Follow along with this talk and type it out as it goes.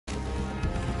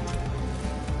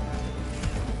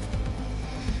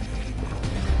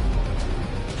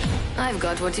I've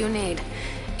got what you need,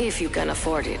 if you can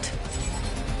afford it.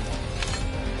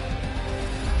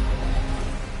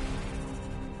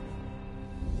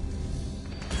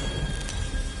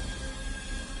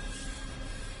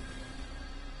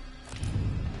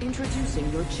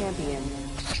 Introducing your champion.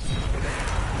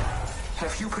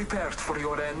 Have you prepared for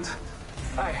your end?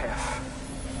 I have.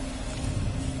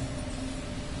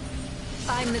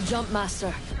 I'm the jump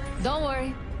master. Don't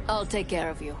worry, I'll take care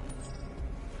of you.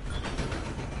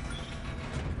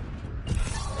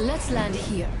 Let's land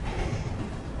here.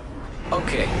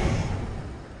 Okay.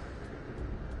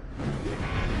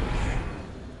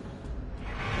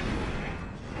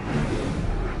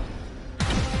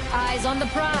 Eyes on the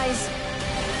prize.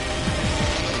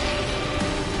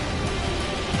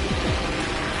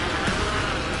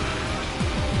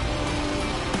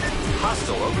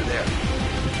 Hostile over there.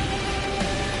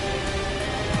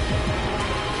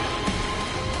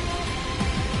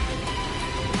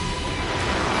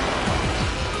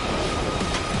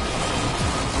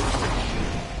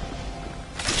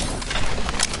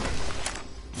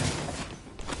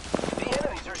 The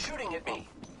enemies are shooting at me.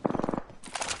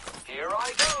 Here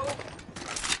I go.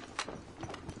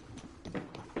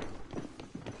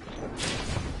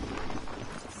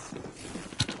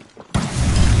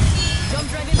 Jump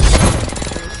dragon.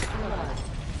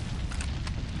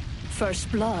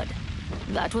 First blood.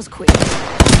 That was quick.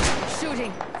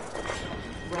 Shooting.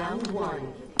 Round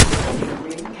one.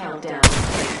 Ring countdown.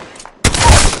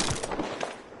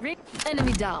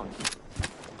 Enemy down.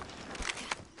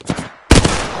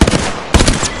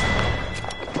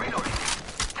 Reloading.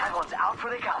 Tag one's out for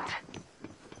the count.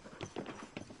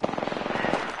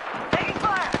 Taking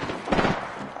fire!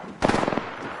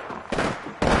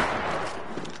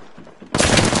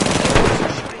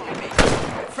 Shooting at me.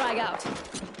 Frag out.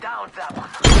 Downed that one.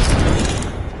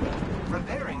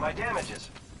 Repairing my damages.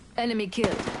 Enemy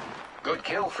killed. Good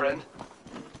kill, friend.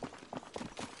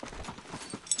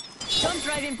 Jump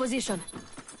drive in position.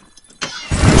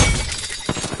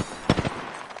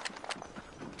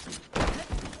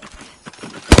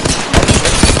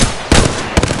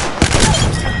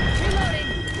 Reloading.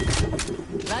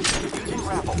 That's Using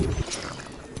grapple.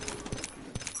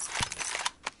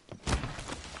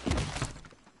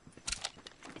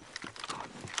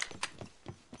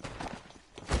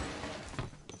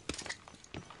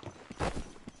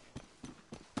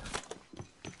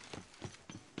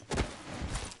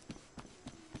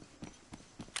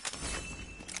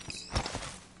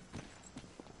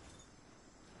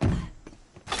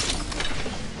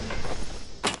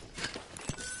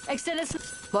 extended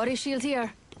body shield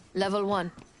here. Level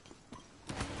 1.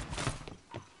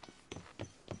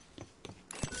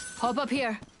 Hop up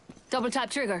here. Double tap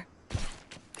trigger.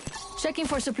 Checking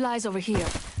for supplies over here.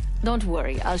 Don't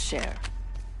worry, I'll share.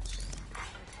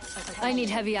 I need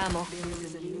heavy ammo.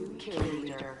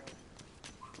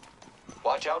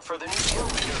 Watch out for the new kill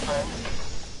leader,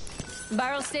 friend.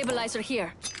 Barrel stabilizer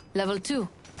here. Level 2.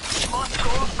 Must go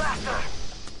faster!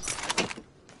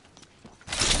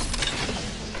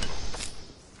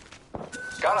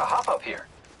 Gotta hop up here.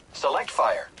 Select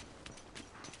fire.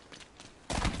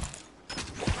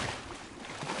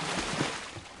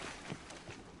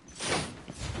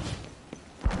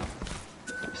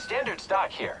 Standard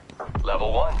stock here.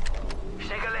 Level 1.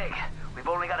 Shake a leg. We've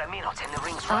only got a minute and the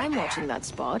ring's right I'm there. watching that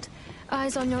spot.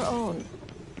 Eyes on your own.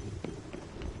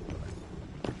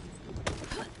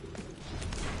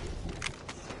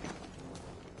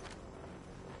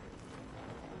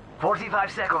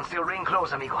 "45 seconds till ring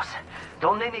close, amigos.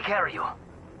 Don't let me carry you.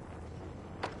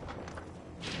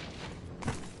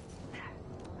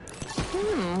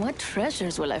 What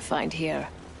treasures will I find here?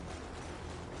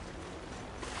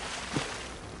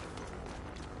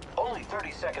 Only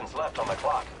 30 seconds left on the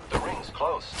clock. The ring's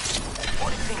close. What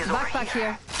do you think is over Backpack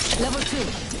here? here. Level 2.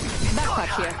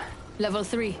 Backpack here. Level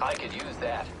 3. I could use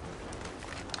that.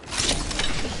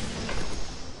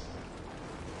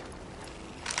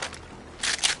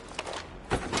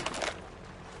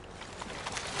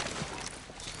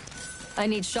 I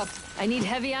need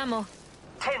heavy ammo.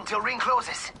 10 till ring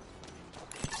closes.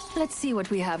 Let's see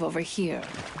what we have over here.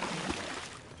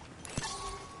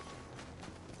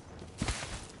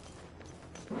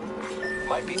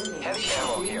 Might be heavy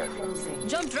ammo here.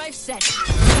 Jump drive set.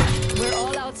 We're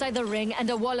all outside the ring and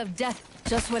a wall of death.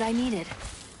 Just what I needed.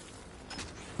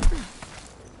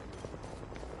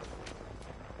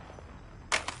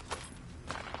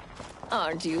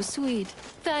 Aren't you sweet?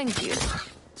 Thank you.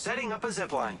 Setting up a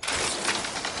zipline.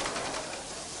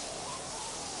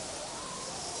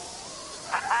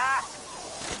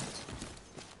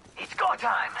 It's go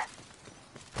time.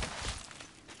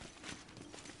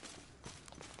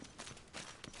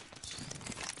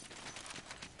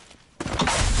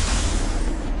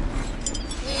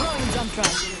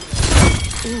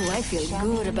 try. Ooh, I feel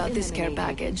good about this care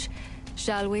package.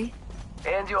 Shall we?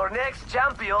 And your next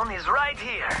champion is right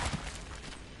here.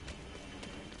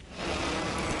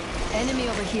 Enemy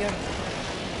over here.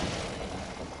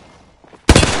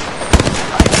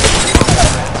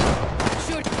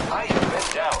 Shoot. I have been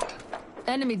downed.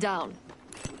 Enemy down.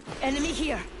 Enemy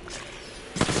here.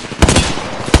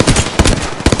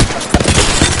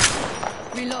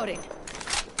 Reloading.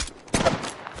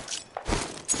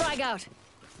 Frag out.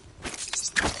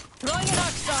 Throwing an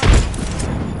arc star.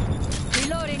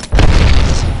 Reloading.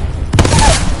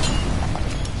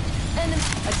 Enemy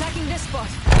attacking this spot.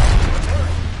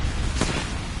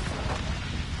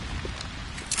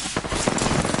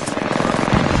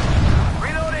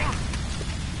 Reloading.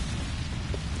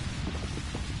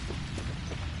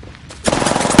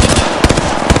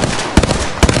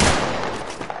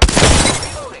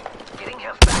 Reloading. Getting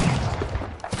health back.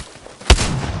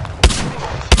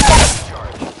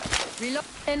 Reload.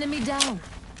 Enemy down.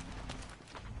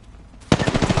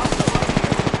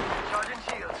 Charging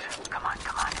shields. Come on,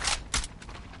 come on.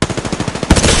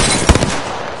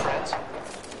 Friends.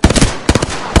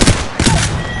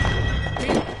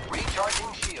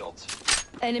 Recharging shields.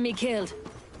 Enemy killed.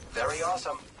 Very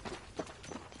awesome.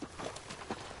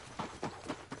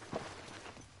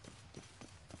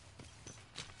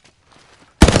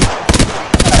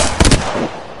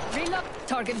 Reload.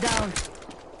 Target down.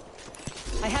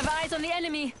 I have eyes on the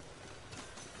enemy.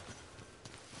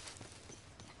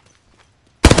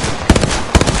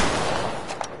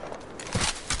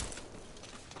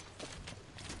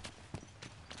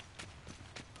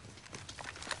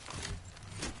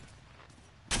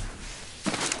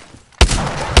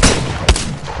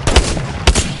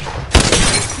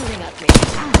 Shooting at me.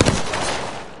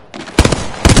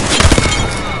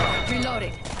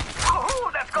 Reloading.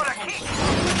 Oh, that's got a kick.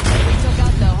 We took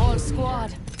out the whole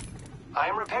squad. I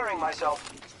am repairing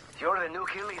myself. You're the new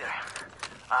kill leader.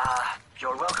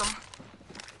 You're welcome.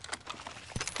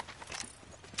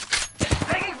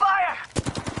 Taking fire!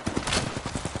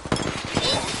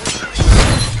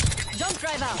 Jump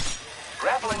drive out.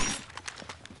 Grappling.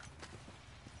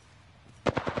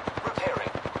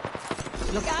 Repairing.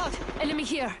 Look out! Enemy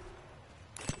here.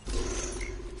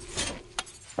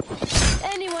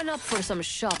 Anyone up for some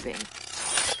shopping?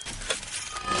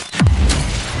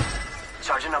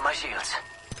 Charging up my shields.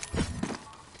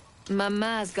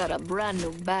 Mama's got a brand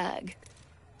new bag.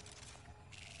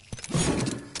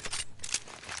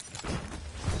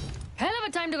 Hell of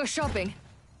a time to go shopping.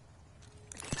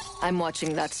 I'm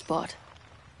watching that spot.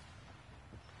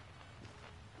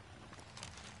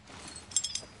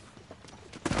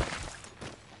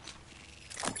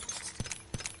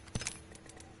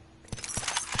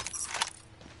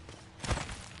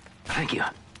 Thank you.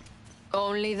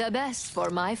 Only the best for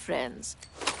my friends.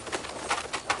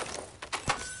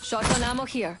 Shotgun ammo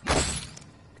here.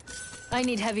 I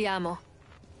need heavy ammo.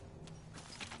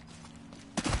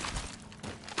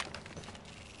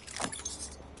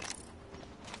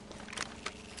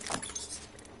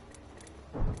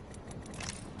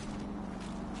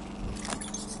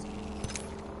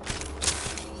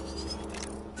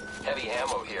 Heavy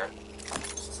ammo here.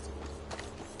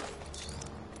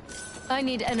 I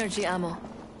need energy ammo.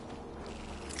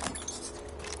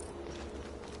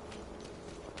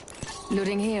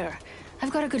 Looting here.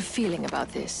 I've got a good feeling about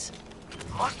this.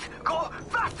 Must go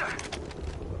faster!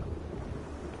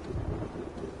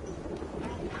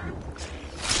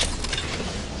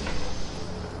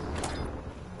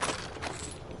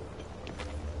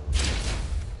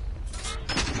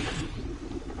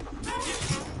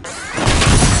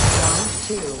 Round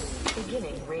 2.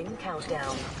 Beginning ring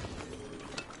countdown.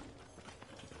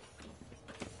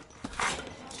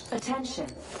 Attention.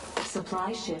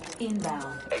 Supply ship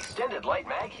inbound. Extended light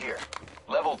mag here.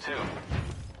 Level 2.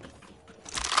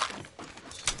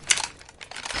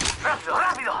 Rápido,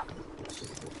 rápido!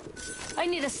 I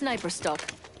need a sniper stock.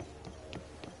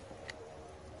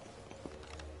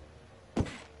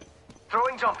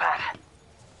 Throwing jump pad.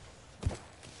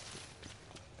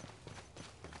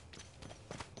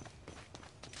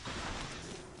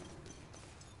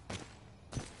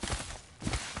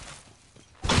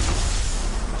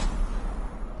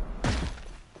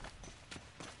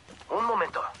 Un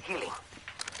momento, healing.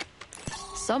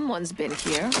 Someone's been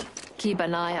here. Keep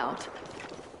an eye out.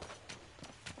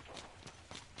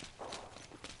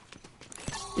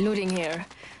 Looting here.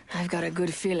 I've got a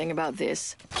good feeling about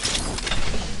this.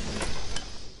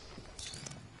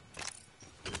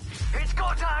 It's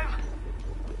go time!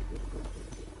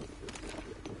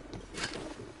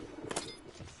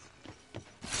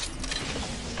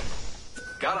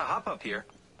 Gotta hop up here.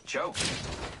 Choke.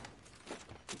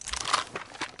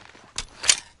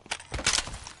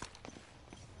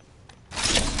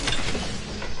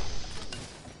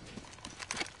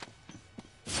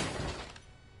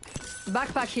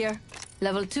 Backpack here.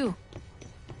 Level 2.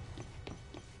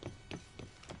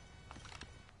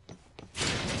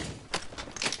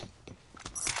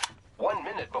 One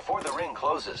minute before the ring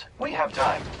closes. We have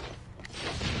time.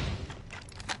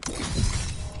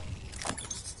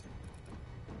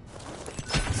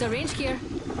 Syringe here.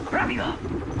 Rápido!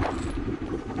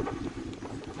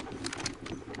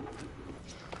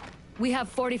 We have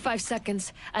 45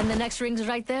 seconds, and the next ring's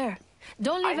right there.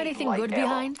 Don't leave I need anything light good ammo.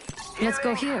 behind. Let's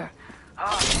go here.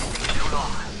 Ah, this is too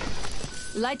long.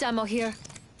 Light ammo here.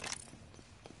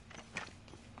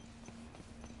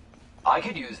 I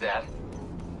could use that.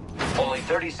 Only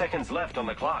 30 seconds left on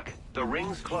the clock. The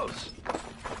ring's close.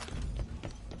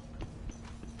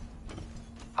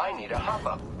 I need a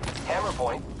hop-up. Hammer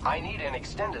point, I need an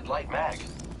extended light mag.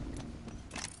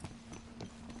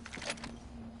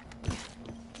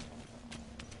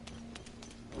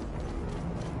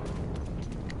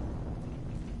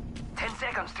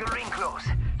 Seconds till ring close.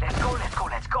 Let's go, let's go,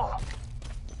 let's go.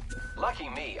 Lucky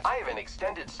me, I have an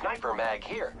extended sniper mag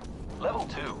here. Level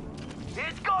 2.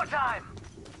 It's go time!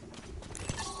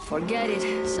 Forget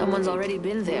it. Someone's already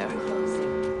been there.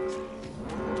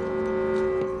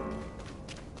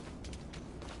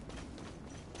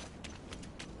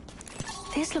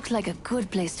 This looks like a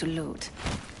good place to loot.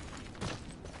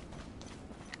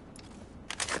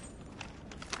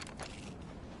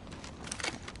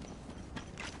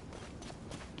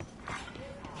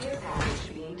 Care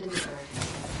package being delivered.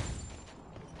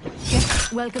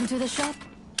 Yes, welcome to the shop.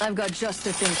 I've got just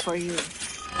the thing for you.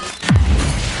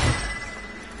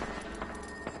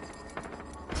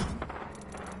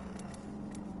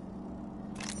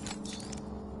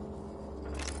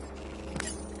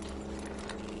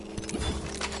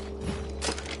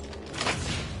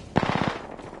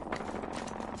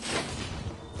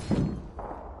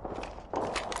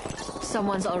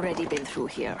 Someone's already been through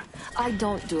here. I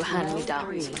don't do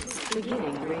hand-me-downs. Round 3.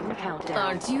 Beginning ring countdown.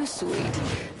 Aren't you sweet?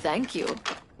 Thank you.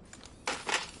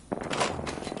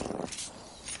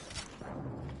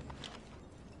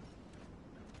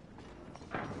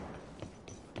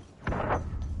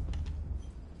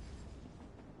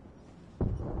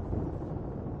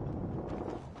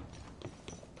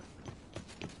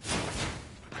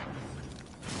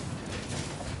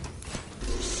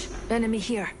 Shh, enemy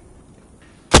here.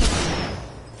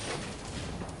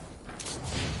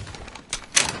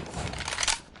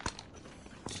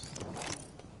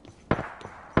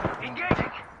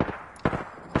 Engaging!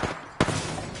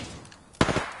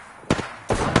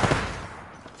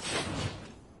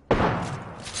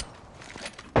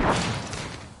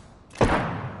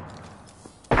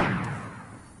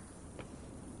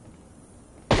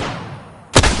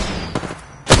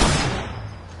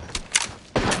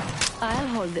 I'll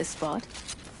hold this spot.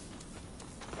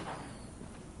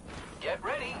 Get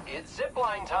ready, it's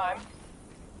zipline time.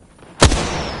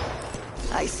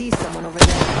 I see someone over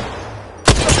there.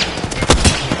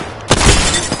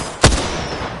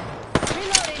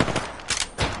 Reloading!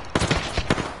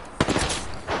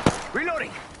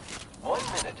 Reloading! 1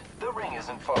 minute, the ring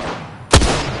isn't far.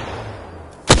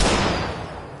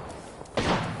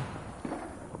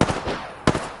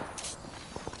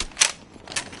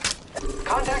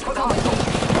 Contact with hostile.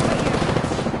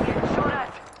 Getting shot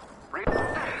at!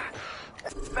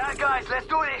 Bad guys, let's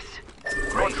do this! No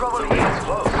Great, trouble the here! ring's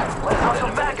close. Less Got than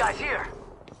some a bad minute. guys here!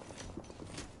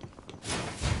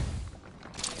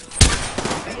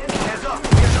 Heads up!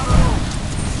 Here's another room!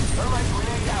 Thermite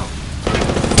grenade out.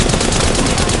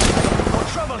 No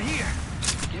trouble here!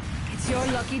 It's your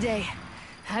lucky day.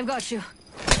 I've got you.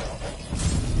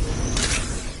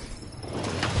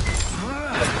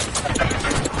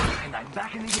 And I'm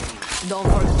back in the game. Don't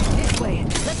forget. This way.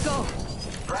 Let's go.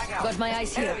 Drag out. Got my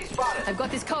eyes here. Enemy spotted. I've got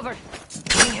this covered.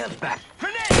 Bring health back.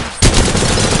 Grenade!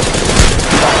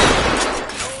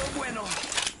 No bueno.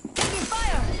 Taking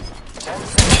fire! 10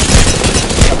 seconds.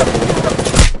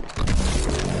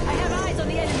 I have eyes on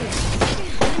the enemy.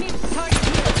 Enemy target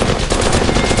here.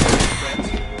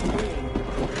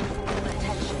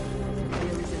 Attention.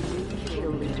 There is a new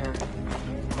kill leader.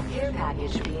 Care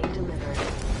package being delivered.